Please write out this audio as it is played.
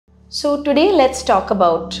So today let's talk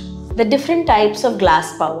about the different types of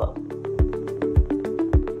glass power.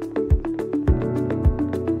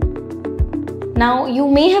 Now you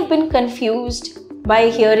may have been confused by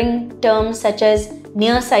hearing terms such as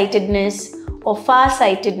near-sightedness or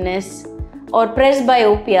far-sightedness or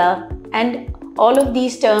presbyopia and all of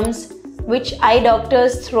these terms which eye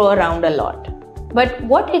doctors throw around a lot. But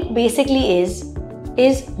what it basically is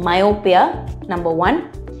myopia, number one,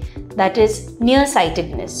 that is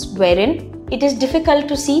near-sightedness, wherein it is difficult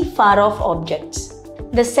to see far-off objects.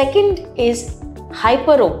 The second is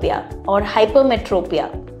hyperopia or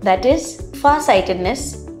hypermetropia, that is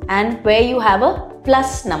far-sightedness and where you have a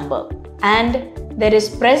plus number. And there is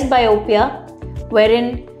presbyopia,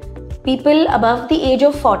 wherein people above the age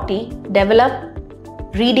of 40 develop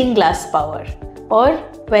reading glass power, or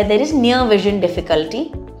where there is near vision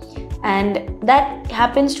difficulty, and that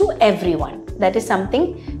happens to everyone. That is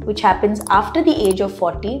something which happens after the age of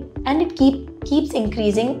 40 and it keeps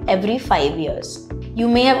increasing every 5 years. You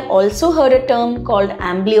may have also heard a term called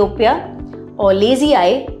amblyopia or lazy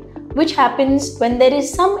eye, which happens when there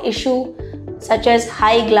is some issue such as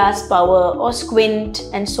high glass power or squint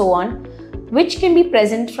and so on, which can be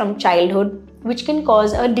present from childhood, which can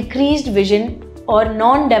cause a decreased vision or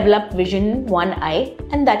non-developed vision in one eye,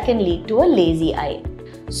 and that can lead to a lazy eye.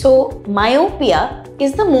 So myopia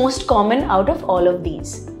is the most common out of all of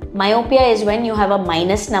these. Myopia is when you have a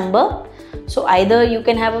minus number. So either you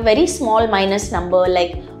can have a very small minus number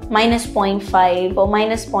like minus 0.5 or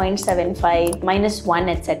minus 0.75, minus 1,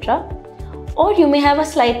 etc. Or you may have a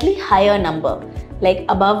slightly higher number like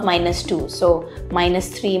above minus 2, so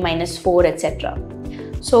minus 3, minus 4, etc.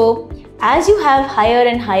 So as you have higher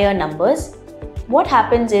and higher numbers, what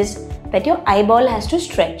happens is that your eyeball has to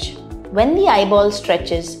stretch. When the eyeball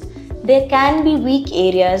stretches, there can be weak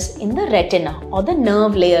areas in the retina or the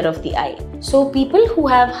nerve layer of the eye. So people who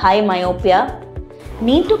have high myopia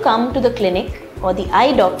need to come to the clinic or the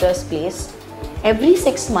eye doctor's place every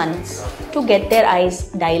 6 months to get their eyes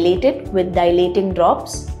dilated with dilating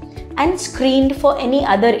drops and screened for any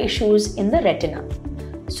other issues in the retina.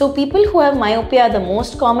 So people who have myopia are the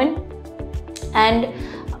most common, and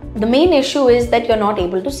the main issue is that you're not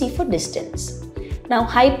able to see for distance. Now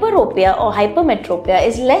hyperopia or hypermetropia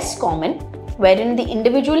is less common, wherein the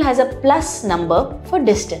individual has a plus number for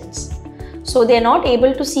distance. So they are not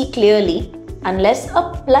able to see clearly unless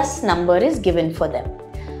a plus number is given for them.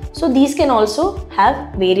 So these can also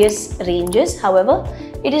have various ranges. However,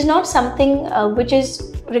 it is not something which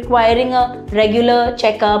is requiring a regular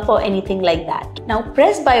checkup or anything like that. Now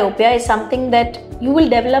presbyopia is something that you will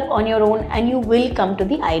develop on your own and you will come to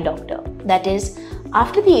the eye doctor. That is,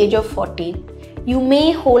 after the age of 40, you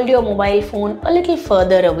may hold your mobile phone a little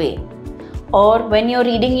further away, or when you're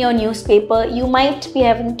reading your newspaper, you might be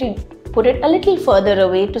having to put it a little further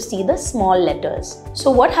away to see the small letters. So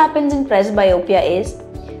what happens in presbyopia is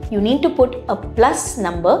you need to put a plus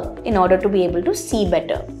number in order to be able to see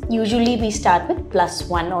better. Usually we start with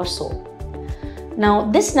 +1 or so. Now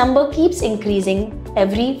this number keeps increasing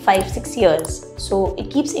every 5-6 years. So it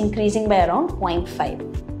keeps increasing by around 0.5.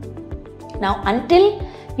 Now until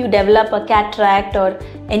you develop a cataract or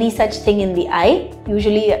any such thing in the eye,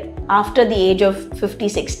 usually after the age of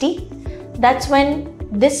 50-60, that's when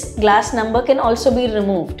this glass number can also be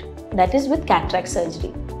removed, that is with cataract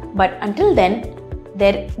surgery. But until then,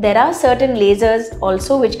 there are certain lasers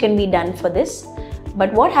also which can be done for this.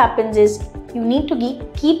 But what happens is you need to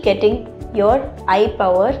keep getting your eye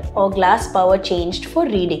power or glass power changed for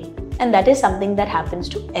reading. And that is something that happens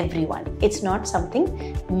to everyone. It's not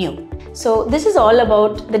something new. So this is all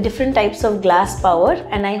about the different types of glass power,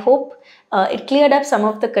 and I hope it cleared up some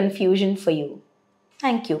of the confusion for you.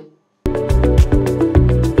 Thank you.